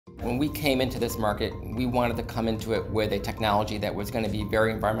When we came into this market, we wanted to come into it with a technology that was going to be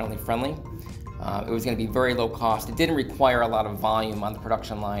very environmentally friendly. It was going to be very low cost. It didn't require a lot of volume on the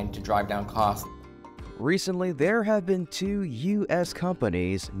production line to drive down costs. Recently, there have been two U.S.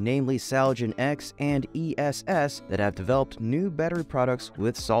 companies, namely Salgenx and ESS, that have developed new battery products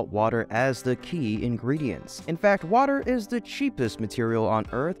with salt water as the key ingredients. In fact, water is the cheapest material on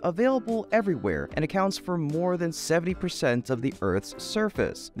Earth, available everywhere, and accounts for more than 70% of the Earth's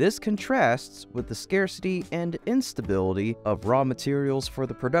surface. This contrasts with the scarcity and instability of raw materials for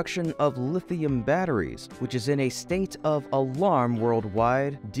the production of lithium batteries, which is in a state of alarm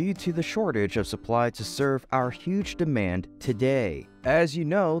worldwide due to the shortage of supply to serve our huge demand today. As you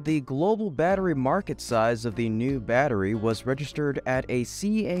know, the global battery market size of the new battery was registered at a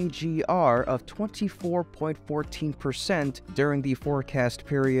CAGR of 24.14% during the forecast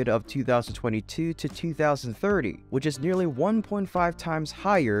period of 2022 to 2030, which is nearly 1.5 times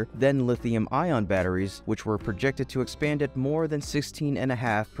higher than lithium-ion batteries, which were projected to expand at more than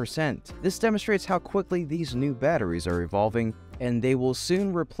 16.5%. This demonstrates how quickly these new batteries are evolving, and they will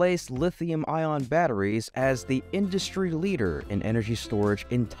soon replace lithium-ion batteries as the industry leader in energy storage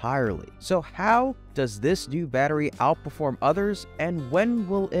entirely. So how does this new battery outperform others, and when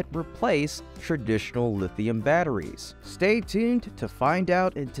will it replace traditional lithium batteries? Stay tuned to find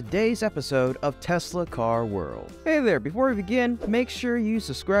out in today's episode of Tesla Car World. Hey there, before we begin, make sure you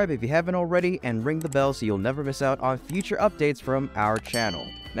subscribe if you haven't already and ring the bell so you'll never miss out on future updates from our channel.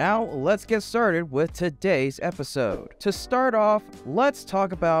 Now, let's get started with today's episode. To start off, let's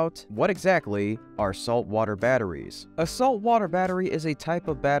talk about what exactly are saltwater batteries. A saltwater battery is a type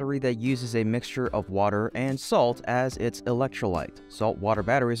of battery that uses a mixture of water and salt as its electrolyte. Saltwater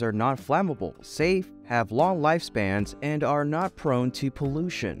batteries are non-flammable, safe, have long lifespans, and are not prone to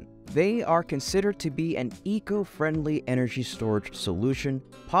pollution. They are considered to be an eco-friendly energy storage solution,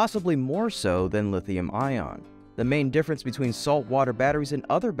 possibly more so than lithium-ion. The main difference between saltwater batteries and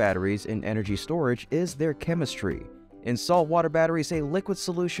other batteries in energy storage is their chemistry. In saltwater batteries, a liquid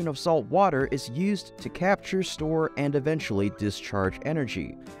solution of salt water is used to capture, store, and eventually discharge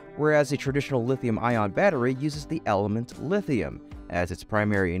energy, whereas a traditional lithium-ion battery uses the element lithium as its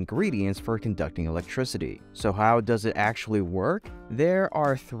primary ingredients for conducting electricity. So how does it actually work? There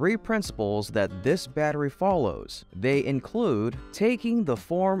are three principles that this battery follows. They include taking the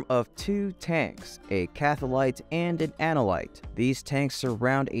form of two tanks, a catholyte and an anolyte. These tanks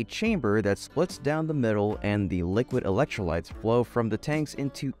surround a chamber that splits down the middle, and the liquid electrolytes flow from the tanks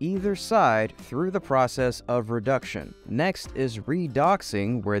into either side through the process of reduction. Next is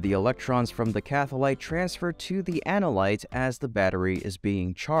redoxing, where the electrons from the catholyte transfer to the anolyte as the battery is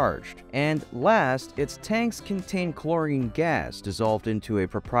being charged. And last, its tanks contain chlorine gas dissolved into a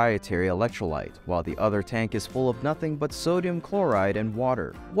proprietary electrolyte, while the other tank is full of nothing but sodium chloride and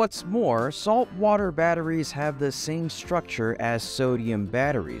water. What's more, saltwater batteries have the same structure as sodium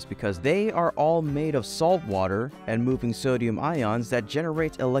batteries because they are all made of salt water and moving sodium ions that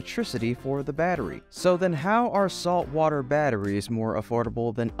generate electricity for the battery. So then how are saltwater batteries more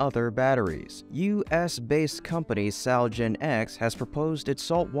affordable than other batteries? US-based company Salgenx has proposed its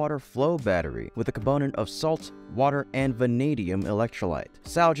saltwater flow battery with a component of salt, water, and vanadium electrolyte.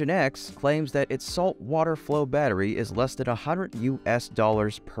 Salgenx claims that its saltwater flow battery is less than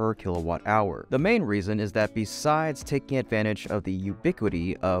 $100 per kilowatt hour. The main reason is that besides taking advantage of the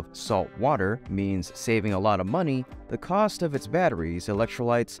ubiquity of salt water, means saving a lot of money, the cost of its batteries,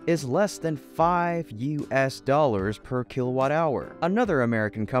 electrolytes, is less than $5 per kilowatt hour. Another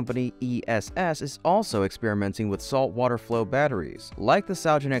American company, ESS, is also experimenting with saltwater flow batteries. Like the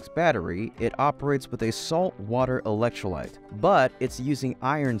Salgenx battery, it operates with a saltwater electrolyte, but it's using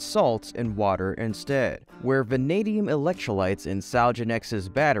iron salts in water instead. Where vanadium electrolytes in Salgenx's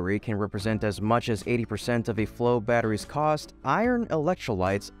battery can represent as much as 80% of a flow battery's cost, iron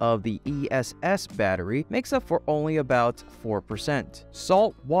electrolytes of the ESS battery makes up for only about 4%.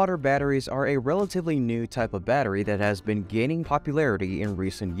 Saltwater batteries are a relatively new type of battery that has been gaining popularity in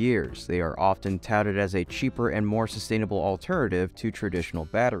recent years. They are often touted as a cheaper and more sustainable alternative to traditional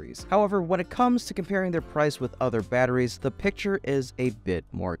batteries. However, when it comes to comparing their price with other batteries, the picture is a bit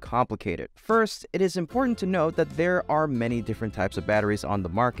more complicated. First, it is important to note that there are many different types of batteries on the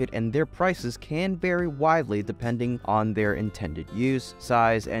market, and their prices can vary widely depending on their intended use,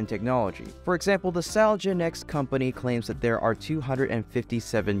 size, and technology. For example, the Salgenx company claims that there are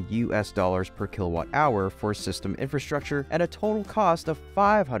 $257 per kilowatt hour for system infrastructure at a total cost of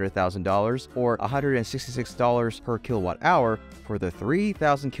 $500,000 or $166 per kilowatt hour for the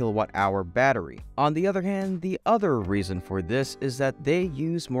 3,000 kilowatt hour battery. On the other hand, the other reason for this is that they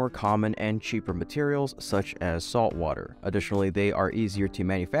use more common and cheaper materials such as salt water. Additionally, they are easier to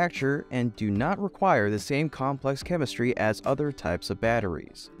manufacture and do not require the same complex chemistry as other types of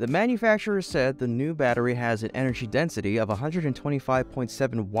batteries. The manufacturer said the new battery has an energy density of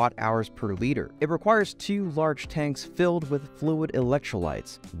 125.7 watt-hours per liter. It requires 2 large tanks filled with fluid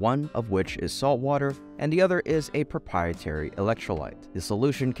electrolytes, one of which is salt water and the other is a proprietary electrolyte. The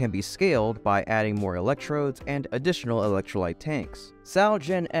solution can be scaled by adding more electrodes and additional electrolyte tanks.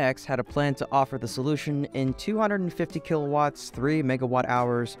 Salgenx had a plan to offer the solution in 250 kilowatts, 3 megawatt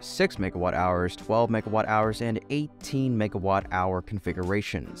hours, 6 megawatt hours, 12 megawatt hours, and 18 megawatt hour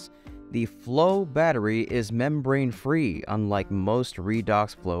configurations. The flow battery is membrane-free, unlike most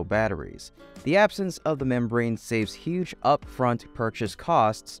redox flow batteries. The absence of the membrane saves huge upfront purchase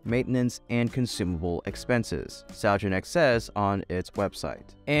costs, maintenance, and consumable expenses, Salgenx says on its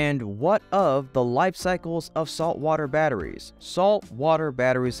website. And what of the life cycles of saltwater batteries? Saltwater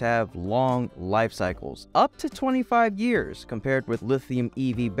batteries have long life cycles, up to 25 years, compared with lithium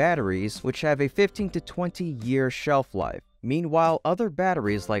EV batteries, which have a 15 to 20 year shelf life. Meanwhile, other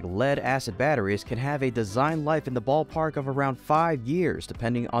batteries like lead-acid batteries can have a design life in the ballpark of around 5 years,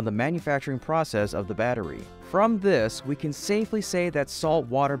 depending on the manufacturing process of the battery. From this, we can safely say that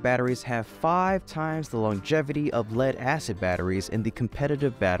saltwater batteries have 5 times the longevity of lead-acid batteries in the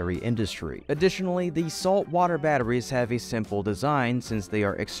competitive battery industry. Additionally, the saltwater batteries have a simple design since they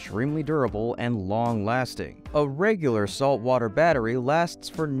are extremely durable and long-lasting. A regular saltwater battery lasts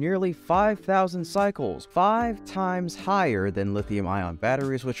for nearly 5,000 cycles, 5 times higher than lithium-ion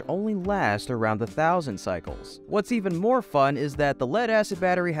batteries, which only last around 1,000 cycles. What's even more fun is that the lead-acid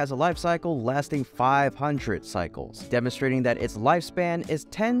battery has a life cycle lasting 500 cycles, demonstrating that its lifespan is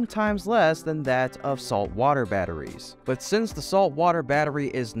 10 times less than that of saltwater batteries. But since the saltwater battery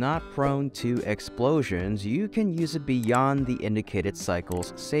is not prone to explosions, you can use it beyond the indicated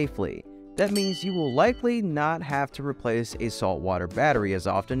cycles safely. That means you will likely not have to replace a saltwater battery as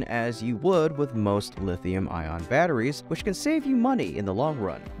often as you would with most lithium-ion batteries, which can save you money in the long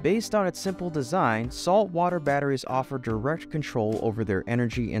run. Based on its simple design, saltwater batteries offer direct control over their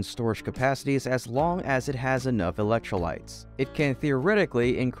energy and storage capacities as long as it has enough electrolytes. It can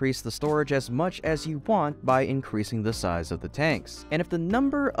theoretically increase the storage as much as you want by increasing the size of the tanks. And if the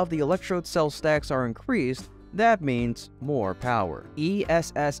number of the electrode cell stacks are increased, that means more power.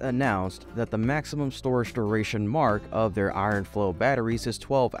 ESS announced that the maximum storage duration mark of their iron flow batteries is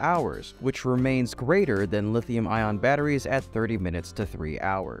 12 hours, which remains greater than lithium-ion batteries at 30 minutes to 3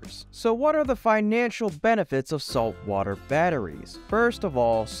 hours. So what are the financial benefits of saltwater batteries? First of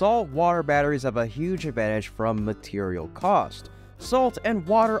all, saltwater batteries have a huge advantage from material cost. Salt and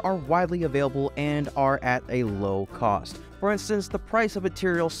water are widely available and are at a low cost. For instance, the price of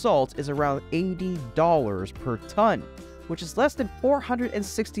material salt is around $80 per ton, which is less than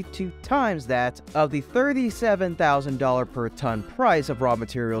 462 times that of the $37,000 per ton price of raw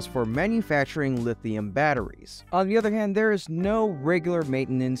materials for manufacturing lithium batteries. On the other hand, there is no regular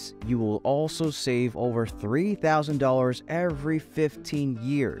maintenance. You will also save over $3,000 every 15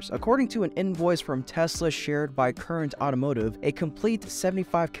 years. According to an invoice from Tesla shared by Current Automotive, a complete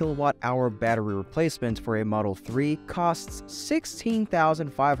 75 kilowatt-hour battery replacement for a Model 3 costs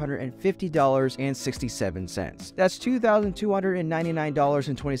 $16,550.67. That's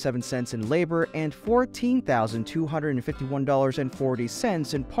 $2,299.27 in labor and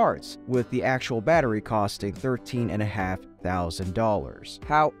 $14,251.40 in parts, with the actual battery costing $13,500.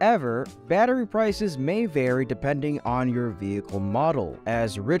 However, battery prices may vary depending on your vehicle model.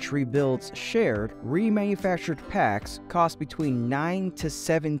 As Rich Rebuilds shared, remanufactured packs cost between $9,000 to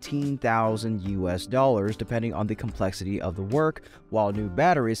 $17,000 depending on the complexity of the work, while new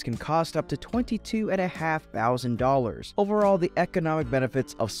batteries can cost up to $22,500. Overall, the economic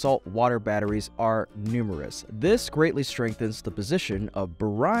benefits of saltwater batteries are numerous. This greatly strengthens the position of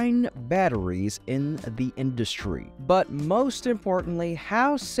brine batteries in the industry. But most importantly,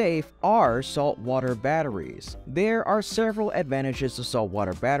 how safe are saltwater batteries? There are several advantages to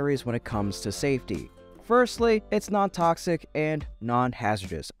saltwater batteries when it comes to safety. Firstly, it's non-toxic and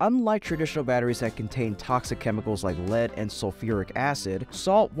non-hazardous. Unlike traditional batteries that contain toxic chemicals like lead and sulfuric acid,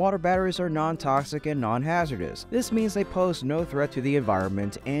 saltwater batteries are non-toxic and non-hazardous. This means they pose no threat to the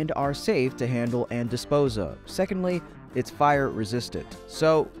environment and are safe to handle and dispose of. Secondly, it's fire-resistant,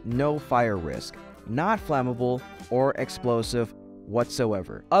 so no fire risk. Not flammable or explosive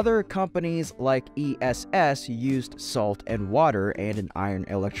whatsoever. Other companies like ESS used salt and water and an iron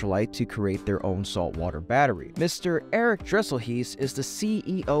electrolyte to create their own saltwater battery. Mr. Eric Dresselhuys is the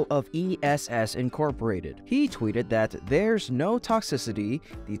CEO of ESS Incorporated. He tweeted that there's no toxicity,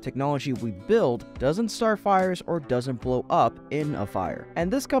 the technology we build doesn't start fires or doesn't blow up in a fire.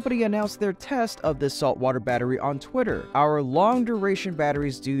 And this company announced their test of this saltwater battery on Twitter. Our long-duration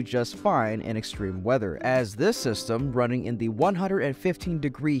batteries do just fine in extreme weather, as this system running in the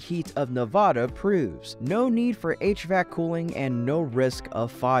 115-degree heat of Nevada proves. No need for HVAC cooling and no risk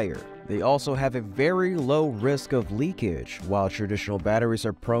of fire. They also have a very low risk of leakage. While traditional batteries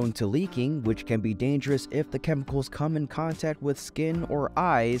are prone to leaking, which can be dangerous if the chemicals come in contact with skin or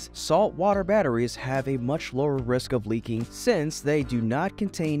eyes, saltwater batteries have a much lower risk of leaking since they do not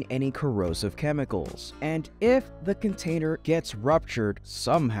contain any corrosive chemicals. And if the container gets ruptured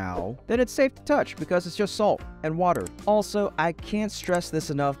somehow, then it's safe to touch because it's just salt and water. Also, I can't stress this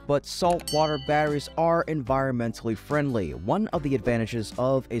enough, but saltwater batteries are environmentally friendly. One of the advantages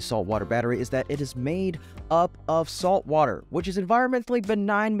of a saltwater battery is that it is made up of salt water, which is environmentally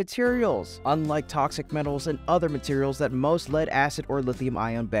benign materials, unlike toxic metals and other materials that most lead acid or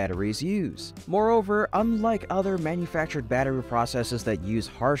lithium-ion batteries use. Moreover, unlike other manufactured battery processes that use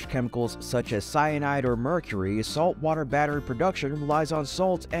harsh chemicals such as cyanide or mercury, saltwater battery production relies on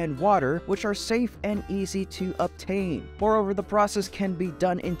salt and water, which are safe and easy to obtain. Moreover, the process can be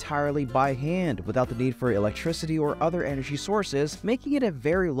done entirely by hand without the need for electricity or other energy sources, making it a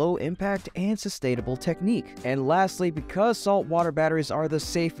very low impact and sustainable technique. And lastly, because saltwater batteries are the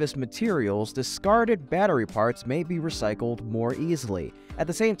safest materials, discarded battery parts may be recycled more easily. At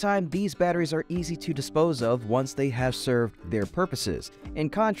the same time, these batteries are easy to dispose of once they have served their purposes. In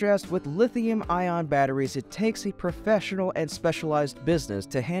contrast with lithium-ion batteries, it takes a professional and specialized business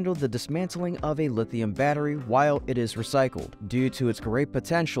to handle the dismantling of a lithium battery while it is recycled, due to its great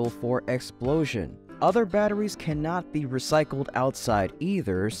potential for explosion. Other batteries cannot be recycled outside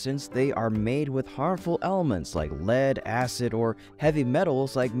either, since they are made with harmful elements like lead, acid, or heavy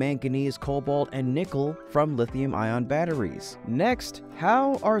metals like manganese, cobalt, and nickel from lithium-ion batteries. Next,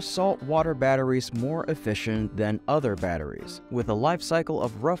 how are saltwater batteries more efficient than other batteries? With a life cycle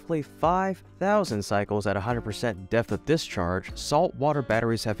of roughly 5,000 cycles at 100% depth of discharge, saltwater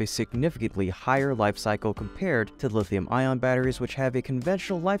batteries have a significantly higher life cycle compared to lithium-ion batteries, which have a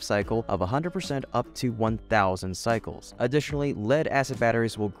conventional life cycle of 100% up to 1,000 cycles. Additionally, lead-acid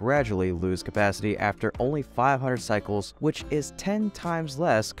batteries will gradually lose capacity after only 500 cycles, which is 10 times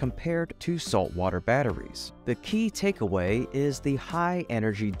less compared to saltwater batteries. The key takeaway is the high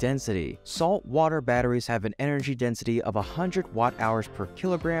energy density. Saltwater batteries have an energy density of 100 watt-hours per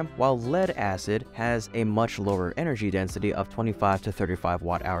kilogram, while lead-acid has a much lower energy density of 25 to 35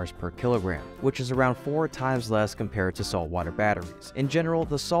 watt-hours per kilogram, which is around 4 times less compared to saltwater batteries. In general,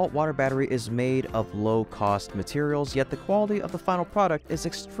 the saltwater battery is made of low-cost materials, yet the quality of the final product is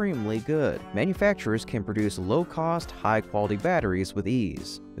extremely good. Manufacturers can produce low-cost, high-quality batteries with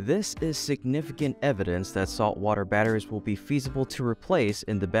ease. This is significant evidence that saltwater batteries will be feasible to replace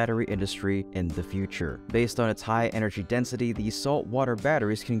in the battery industry in the future. Based on its high energy density, these saltwater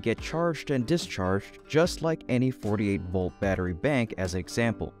batteries can get charged and discharged just like any 48-volt battery bank. As an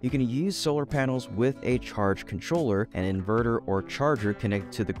example, you can use solar panels with a charge controller, an inverter or charger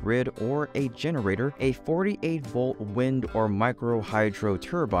connected to the grid, or a generator, a 48-volt wind or micro hydro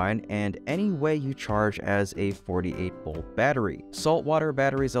turbine, and any way you charge as a 48-volt battery. Saltwater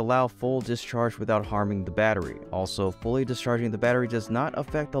batteries allow full discharge without harming the battery. Also, fully discharging the battery does not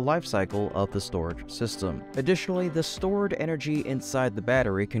affect the life cycle of the storage system. Additionally, the stored energy inside the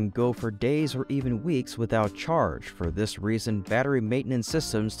battery can go for days or even weeks without charge. For this reason, battery maintenance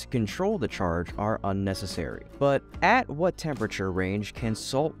systems to control the charge are unnecessary. But at what temperature range can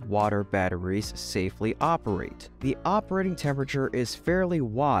saltwater batteries safely operate? The operating temperature is fairly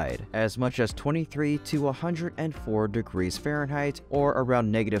wide, as much as 23 to 104 degrees Fahrenheit, or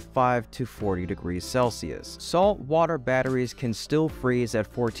around -5 to 40 degrees Celsius. Saltwater batteries can still freeze at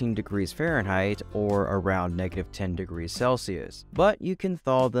 14 degrees Fahrenheit or around -10 degrees Celsius, but you can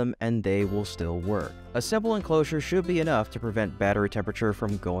thaw them and they will still work. A simple enclosure should be enough to prevent battery temperature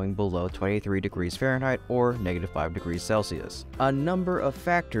from going below 23 degrees Fahrenheit or -5 degrees Celsius. A number of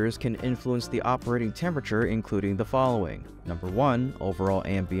factors can influence the operating temperature, including the following. Number 1, overall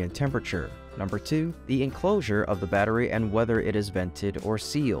ambient temperature. Number 2, the enclosure of the battery and whether it is vented or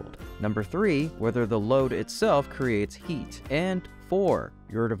sealed. Number 3, whether the load itself creates heat. And 4,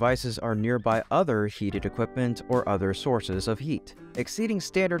 your devices are nearby other heated equipment or other sources of heat. Exceeding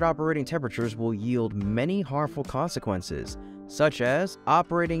standard operating temperatures will yield many harmful consequences. such as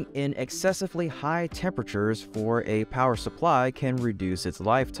operating in excessively high temperatures for a power supply can reduce its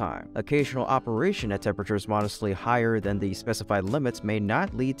lifetime. Occasional operation at temperatures modestly higher than the specified limits may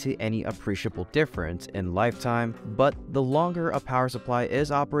not lead to any appreciable difference in lifetime, but the longer a power supply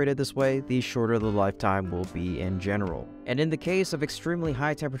is operated this way, the shorter the lifetime will be in general. And in the case of extremely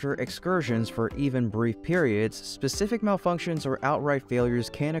high temperature excursions for even brief periods, specific malfunctions or outright failures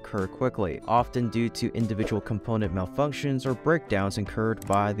can occur quickly, often due to individual component malfunctions or breakdowns incurred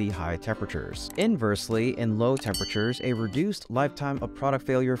by the high temperatures. Inversely, in low temperatures, a reduced lifetime of product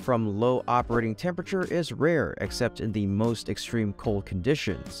failure from low operating temperature is rare, except in the most extreme cold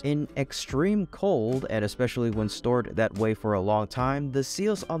conditions. In extreme cold, and especially when stored that way for a long time, the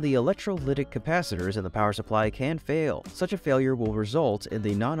seals on the electrolytic capacitors in the power supply can fail. Such a failure will result in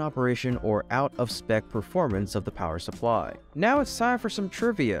the non-operation or out-of-spec performance of the power supply. Now it's time for some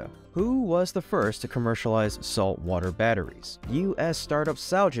trivia. Who was the first to commercialize saltwater batteries? U.S. startup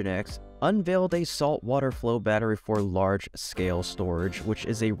Salgenx unveiled a saltwater flow battery for large-scale storage, which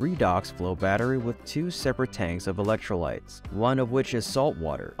is a redox flow battery with two separate tanks of electrolytes, one of which is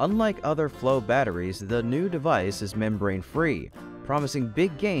saltwater. Unlike other flow batteries, the new device is membrane-free, promising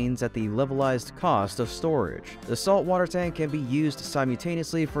big gains at the levelized cost of storage. The saltwater tank can be used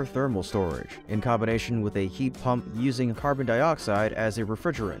simultaneously for thermal storage, in combination with a heat pump using carbon dioxide as a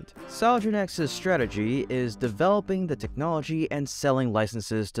refrigerant. Salgenx's strategy is developing the technology and selling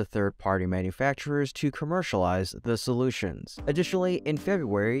licenses to third-party manufacturers to commercialize the solutions. Additionally, in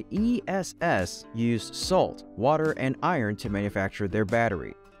February, ESS used salt, water, and iron to manufacture their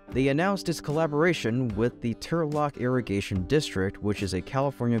battery. They announced its collaboration with the Turlock Irrigation District, which is a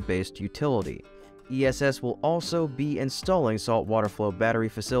California-based utility. ESS will also be installing saltwater flow battery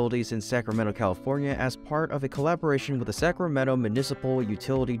facilities in Sacramento, California as part of a collaboration with the Sacramento Municipal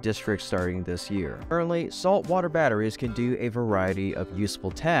Utility District starting this year. Currently, saltwater batteries can do a variety of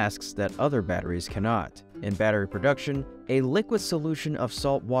useful tasks that other batteries cannot. In battery production, a liquid solution of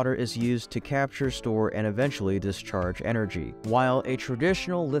salt water is used to capture, store, and eventually discharge energy. While a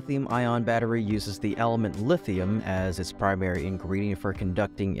traditional lithium-ion battery uses the element lithium as its primary ingredient for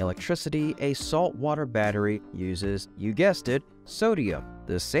conducting electricity, a saltwater battery uses, you guessed it, sodium,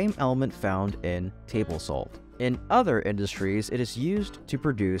 the same element found in table salt. In other industries, it is used to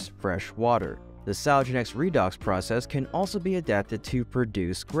produce fresh water. The Salgenx redox process can also be adapted to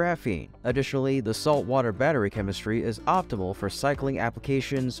produce graphene. Additionally, the saltwater battery chemistry is optimal for cycling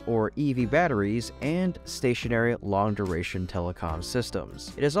applications or EV batteries and stationary long-duration telecom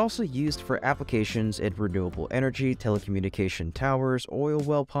systems. It is also used for applications in renewable energy, telecommunication towers, oil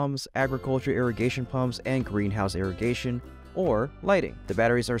well pumps, agriculture irrigation pumps, and greenhouse irrigation, or lighting. The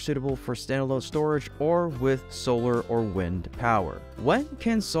batteries are suitable for standalone storage or with solar or wind power. When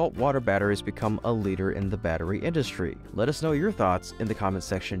can saltwater batteries become a leader in the battery industry? Let us know your thoughts in the comment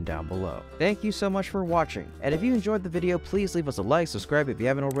section down below. Thank you so much for watching, and if you enjoyed the video, please leave us a like, subscribe if you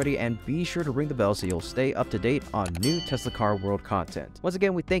haven't already, and be sure to ring the bell so you'll stay up to date on new Tesla Car World content. Once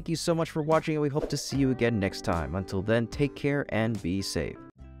again, we thank you so much for watching, and we hope to see you again next time. Until then, take care and be safe.